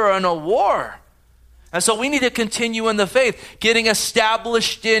we are in a war. And so we need to continue in the faith, getting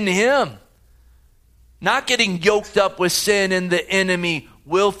established in him. Not getting yoked up with sin and the enemy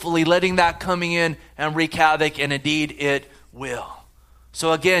willfully, letting that coming in and wreak havoc, and indeed it will.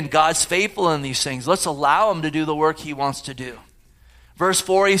 So again, God's faithful in these things. Let's allow him to do the work he wants to do. Verse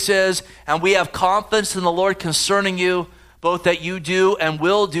 4, he says, and we have confidence in the Lord concerning you, both that you do and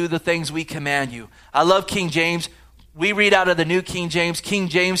will do the things we command you. I love King James. We read out of the New King James. King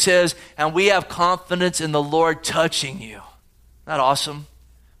James says, and we have confidence in the Lord touching you. Isn't that awesome?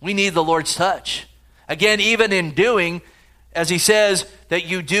 We need the Lord's touch. Again, even in doing, as he says that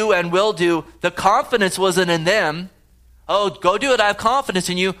you do and will do, the confidence wasn't in them. Oh, go do it. I have confidence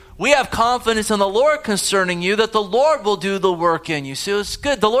in you. We have confidence in the Lord concerning you that the Lord will do the work in you. So it's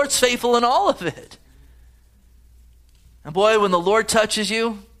good. The Lord's faithful in all of it. And boy, when the Lord touches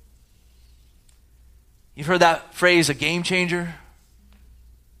you, you've heard that phrase, a game changer.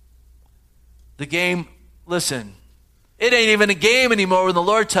 The game, listen, it ain't even a game anymore when the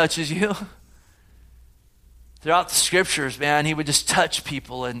Lord touches you. Throughout the scriptures, man, he would just touch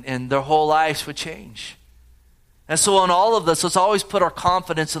people and their whole lives would change. And so in all of this, let's always put our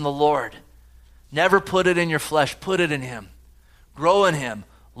confidence in the Lord. Never put it in your flesh. Put it in him. Grow in him.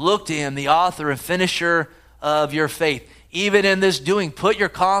 Look to him, the author and finisher of your faith. Even in this doing, put your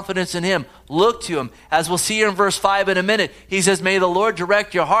confidence in him. Look to him. As we'll see here in verse 5 in a minute, he says, may the Lord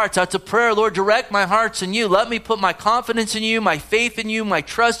direct your hearts. That's a prayer. Lord, direct my hearts in you. Let me put my confidence in you, my faith in you, my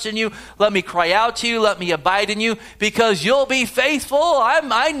trust in you. Let me cry out to you. Let me abide in you, because you'll be faithful.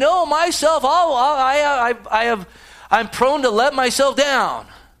 I know myself. I'm prone to let myself down,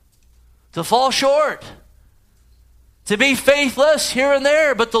 to fall short, to be faithless here and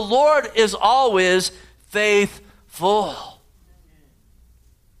there. But the Lord is always faithful.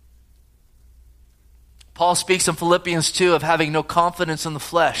 Paul speaks in Philippians 2 of having no confidence in the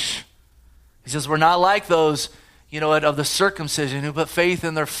flesh. He says we're not like those, of the circumcision who put faith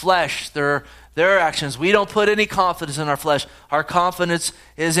in their flesh, their actions. We don't put any confidence in our flesh. Our confidence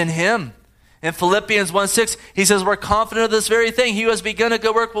is in him. In Philippians 1:6, he says we're confident of this very thing. He who has begun a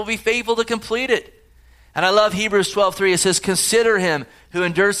good work will be faithful to complete it. And I love Hebrews 12:3. It says, consider him who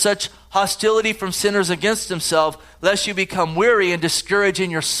endured such hostility from sinners against himself, lest you become weary and discouraged in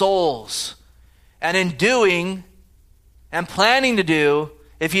your souls. And in doing and planning to do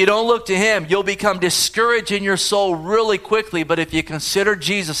If you don't look to him, you'll become discouraged in your soul really quickly. But if you consider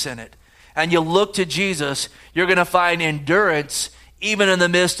Jesus in it and you look to Jesus, you're going to find endurance even in the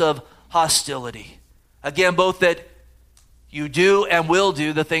midst of hostility. Again, both that you do and will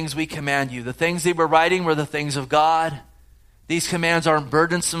do the things we command you. The things they were writing were the things of God. These commands aren't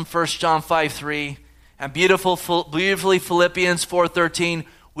burdensome, 1 John 5:3. And beautifully Philippians 4:13,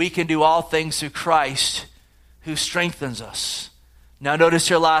 we can do all things through Christ who strengthens us. Now notice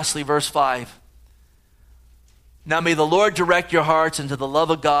here lastly, verse 5. Now may the Lord direct your hearts into the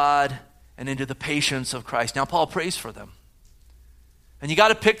love of God and into the patience of Christ. Now Paul prays for them. And you got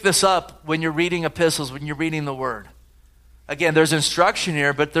to pick this up when you're reading epistles, when you're reading the Word. Again, there's instruction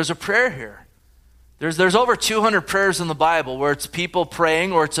here, but there's a prayer here. There's over 200 prayers in the Bible where it's people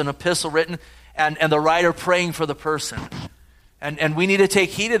praying or it's an epistle written and the writer praying for the person. And we need to take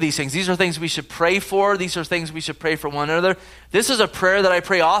heed of these things. These are things we should pray for. These are things we should pray for one another. This is a prayer that I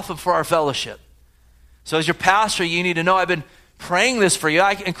pray often for our fellowship. So as your pastor, you need to know I've been praying this for you.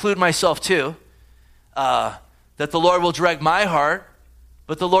 I include myself too. That the Lord will direct my heart,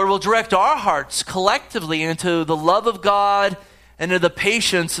 but the Lord will direct our hearts collectively into the love of God and into the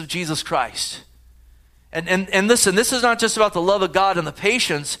patience of Jesus Christ. And listen, this is not just about the love of God and the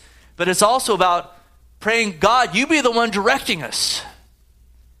patience, but it's also about praying, God, you be the one directing us.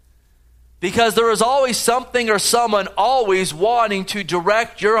 Because there is always something or someone always wanting to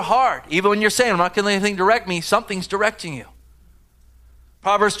direct your heart. Even when you're saying, I'm not going to let anything direct me, something's directing you.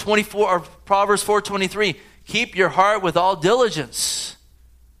 Proverbs 4:23, keep your heart with all diligence,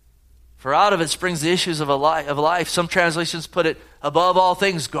 for out of it springs the issues of life. Some translations put it, above all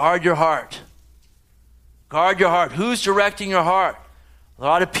things, guard your heart. Guard your heart. Who's directing your heart? A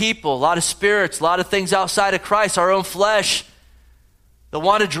lot of people, a lot of spirits, a lot of things outside of Christ, our own flesh, that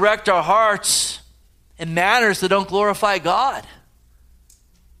want to direct our hearts in manners that don't glorify God.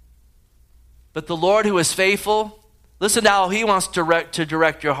 But the Lord who is faithful, listen to how he wants to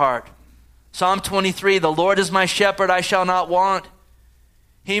direct your heart. Psalm 23, the Lord is my shepherd, I shall not want.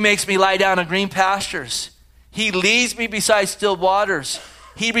 He makes me lie down in green pastures. He leads me beside still waters.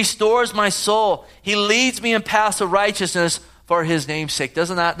 He restores my soul. He leads me in paths of righteousness for his name's sake.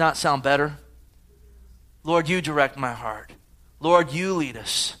 Doesn't that not sound better? Lord, you direct my heart. Lord, you lead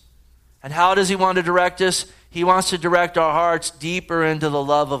us. And how does he want to direct us? He wants to direct our hearts deeper into the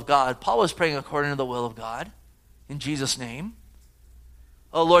love of God. Paul was praying according to the will of God in Jesus' name.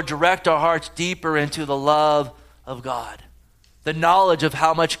 Oh, Lord, direct our hearts deeper into the love of God. The knowledge of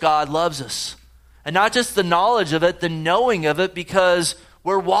how much God loves us. And not just the knowledge of it, the knowing of it, because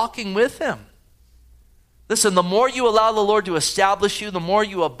we're walking with him. Listen, the more you allow the Lord to establish you, the more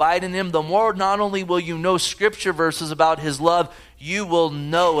you abide in him, the more not only will you know scripture verses about his love, you will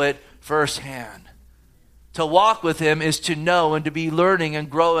know it firsthand. To walk with him is to know and to be learning and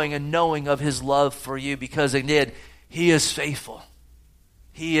growing and knowing of his love for you, because indeed, he is faithful.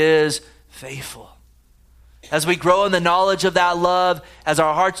 He is faithful. As we grow in the knowledge of that love, as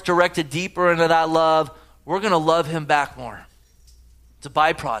our hearts directed deeper into that love, we're going to love him back more. It's a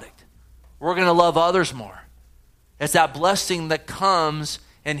byproduct. We're going to love others more. It's that blessing that comes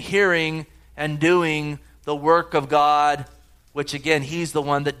in hearing and doing the work of God, which again, he's the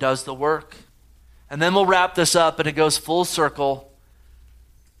one that does the work. And then we'll wrap this up and it goes full circle.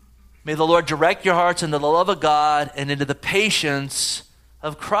 May the Lord direct your hearts into the love of God and into the patience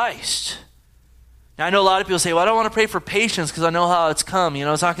of Christ. Now, I know a lot of people say, well, I don't want to pray for patience because I know how it's come. You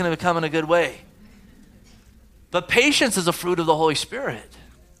know, it's not going to come in a good way. But patience is a fruit of the Holy Spirit.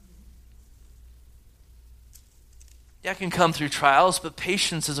 Yeah, it can come through trials, but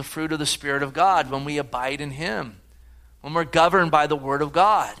patience is a fruit of the Spirit of God when we abide in him, when we're governed by the Word of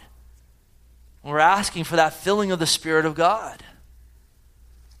God, when we're asking for that filling of the Spirit of God.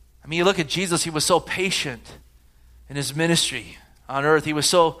 I mean, you look at Jesus, he was so patient in his ministry on earth.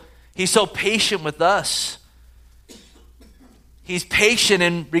 He's so patient with us. He's patient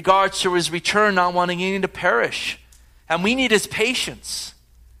in regards to his return, not wanting any to perish. And we need his patience.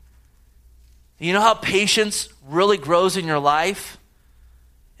 You know how patience really grows in your life?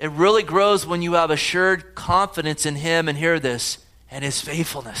 It really grows when you have assured confidence in him, and hear this, and his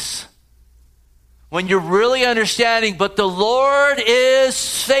faithfulness. When you're really understanding, but the Lord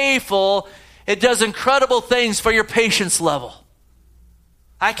is faithful, it does incredible things for your patience level.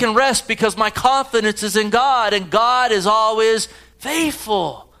 I can rest because my confidence is in God, and God is always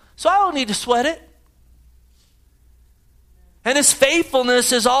faithful. So I don't need to sweat it. And his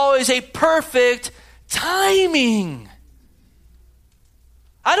faithfulness is always a perfect timing.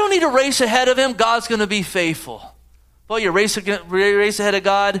 I don't need to race ahead of him. God's going to be faithful. Well, you race ahead of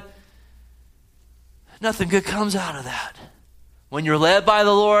God, nothing good comes out of that. When you're led by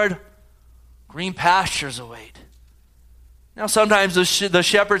the Lord, green pastures await. Now, sometimes the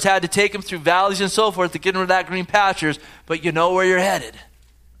shepherds had to take them through valleys and so forth to get into that green pastures, but you know where you're headed.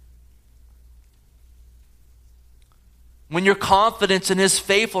 When your confidence in his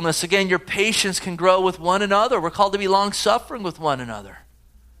faithfulness, again, your patience can grow with one another. We're called to be long-suffering with one another.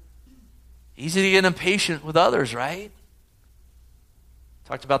 Easy to get impatient with others, right?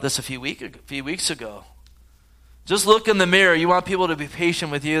 Talked about this a few weeks ago. Just look in the mirror. You want people to be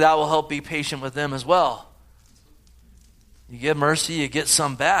patient with you. That will help be patient with them as well. You give mercy, you get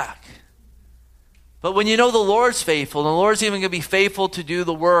some back. But when you know the Lord's faithful, and the Lord's even going to be faithful to do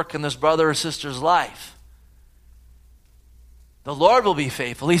the work in this brother or sister's life, the Lord will be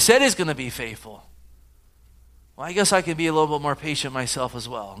faithful. He said he's going to be faithful. Well, I guess I can be a little bit more patient myself as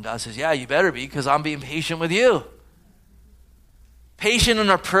well. And God says, yeah, you better be, because I'm being patient with you. Patient in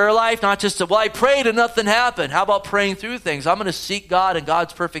our prayer life, not just, well, I prayed and nothing happened. How about praying through things? I'm going to seek God and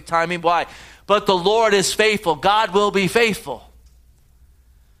God's perfect timing. Why? But the Lord is faithful. God will be faithful.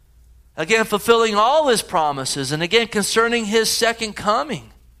 Again, fulfilling all his promises. And again, concerning his second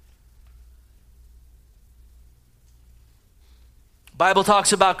coming. The Bible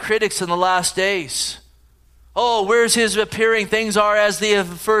talks about critics in the last days. Oh, where's his appearing? Things are as they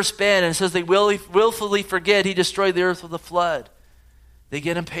have first been. And it says they willfully forget he destroyed the earth with a flood. They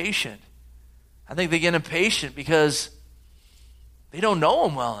get impatient. I think they get impatient because they don't know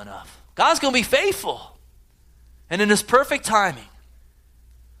him well enough. God's going to be faithful. And in his perfect timing.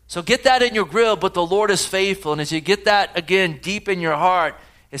 So get that in your grill, but the Lord is faithful. And as you get that, again, deep in your heart,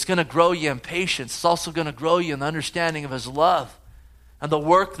 it's going to grow you in patience. It's also going to grow you in the understanding of his love and the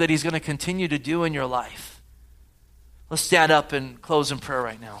work that he's going to continue to do in your life. Let's stand up and close in prayer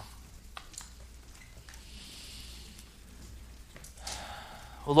right now.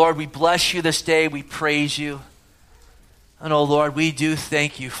 Oh, Lord, we bless you this day. We praise you. And oh, Lord, we do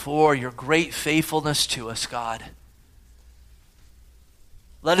thank you for your great faithfulness to us, God.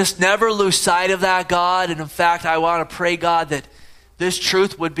 Let us never lose sight of that, God. And in fact, I want to pray, God, that this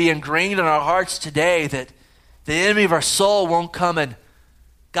truth would be ingrained in our hearts today, that the enemy of our soul won't come and,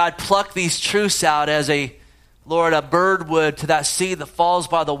 God, pluck these truths out as a bird would to that seed that falls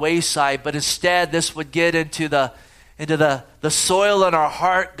by the wayside. But instead, this would get into the soil in our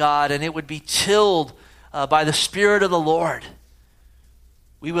heart, God, and it would be tilled by the Spirit of the Lord.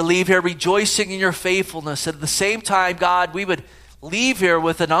 We would leave here rejoicing in your faithfulness. And at the same time, God, we would leave here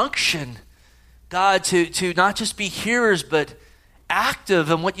with an unction, God, to not just be hearers, but active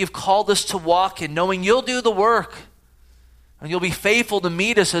in what you've called us to walk in, knowing you'll do the work. And you'll be faithful to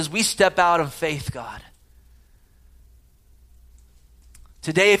meet us as we step out in faith, God.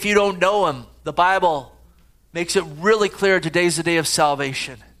 Today, if you don't know him, the Bible makes it really clear today's the day of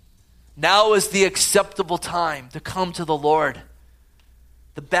salvation. Now is the acceptable time to come to the Lord.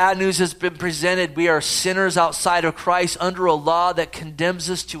 The bad news has been presented. We are sinners outside of Christ under a law that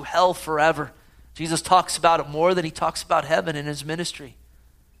condemns us to hell forever. Jesus talks about it more than he talks about heaven in his ministry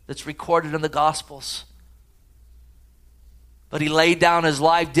that's recorded in the Gospels. But he laid down his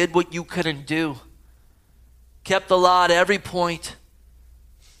life, did what you couldn't do, kept the law at every point,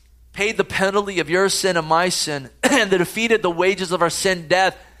 paid the penalty of your sin and my sin, and defeated the wages of our sin,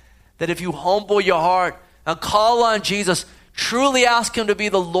 death, that if you humble your heart and call on Jesus, truly ask him to be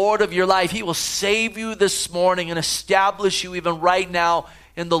the Lord of your life, he will save you this morning and establish you even right now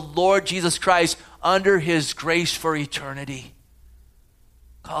in the Lord Jesus Christ under his grace for eternity.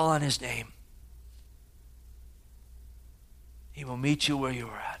 Call on his name. He will meet you where you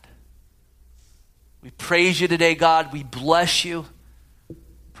are at. We praise you today, God. We bless you.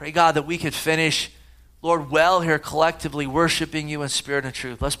 Pray, God, that we could finish, Lord, well here collectively worshiping you in spirit and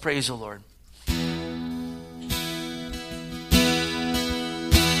truth. Let's praise the Lord.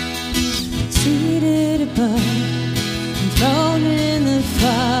 Seated above, enthroned in the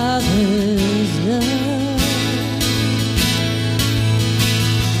Father's love,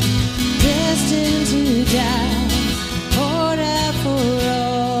 destined to die, poured out for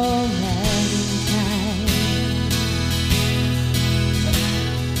all mankind.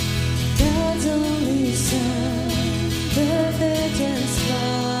 God's only Son, perfect and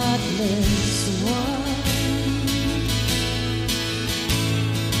spotless one.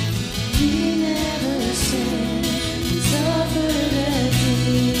 He never sinned, he suffered as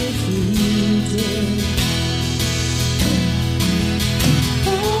if he did.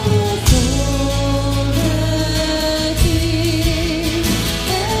 Oh, for the King,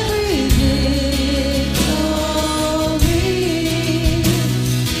 every victory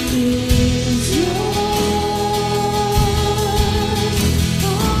is yours.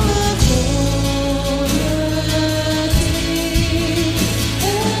 Oh, for the King.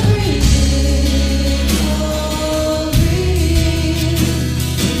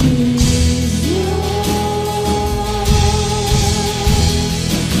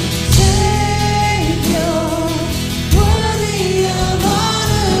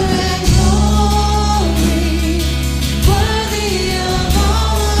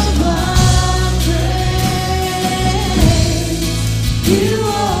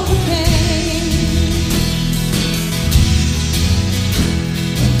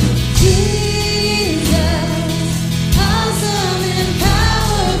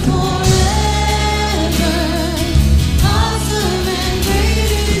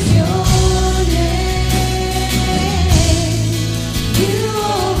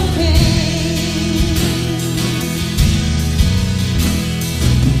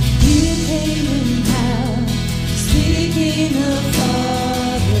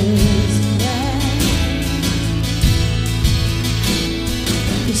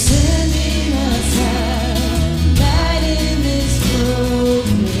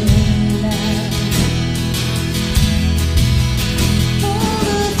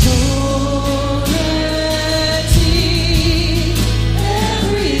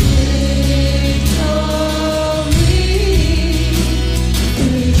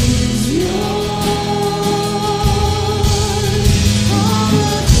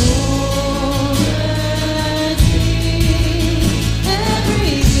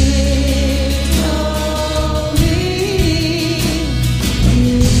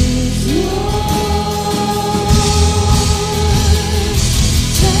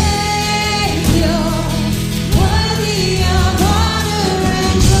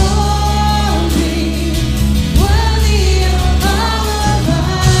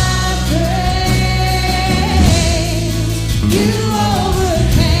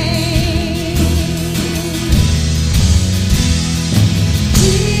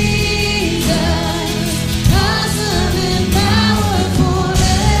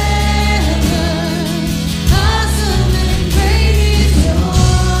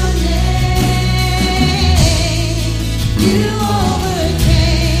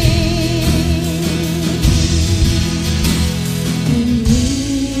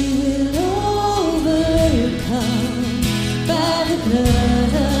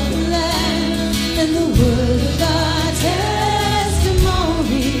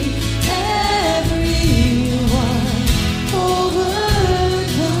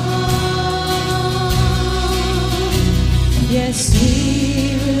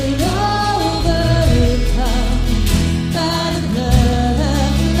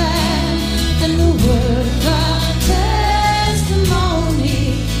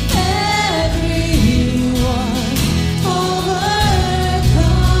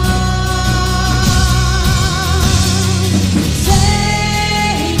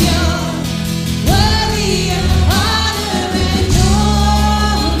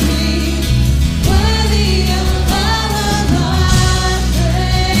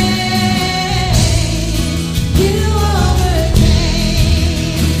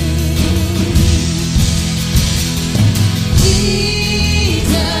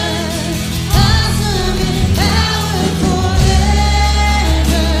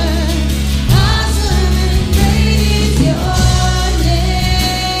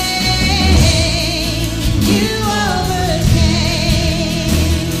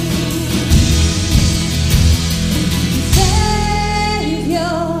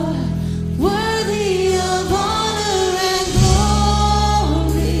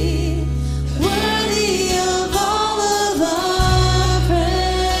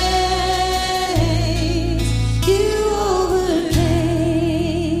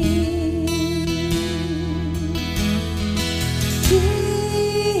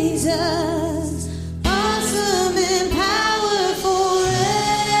 Jesus, awesome in power forever.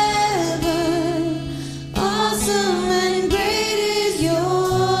 Awesome and great is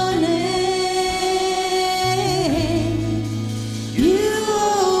your name. You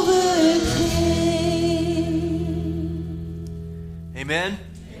overcame. Amen?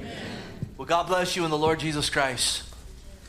 Well, God bless you in the Lord Jesus Christ.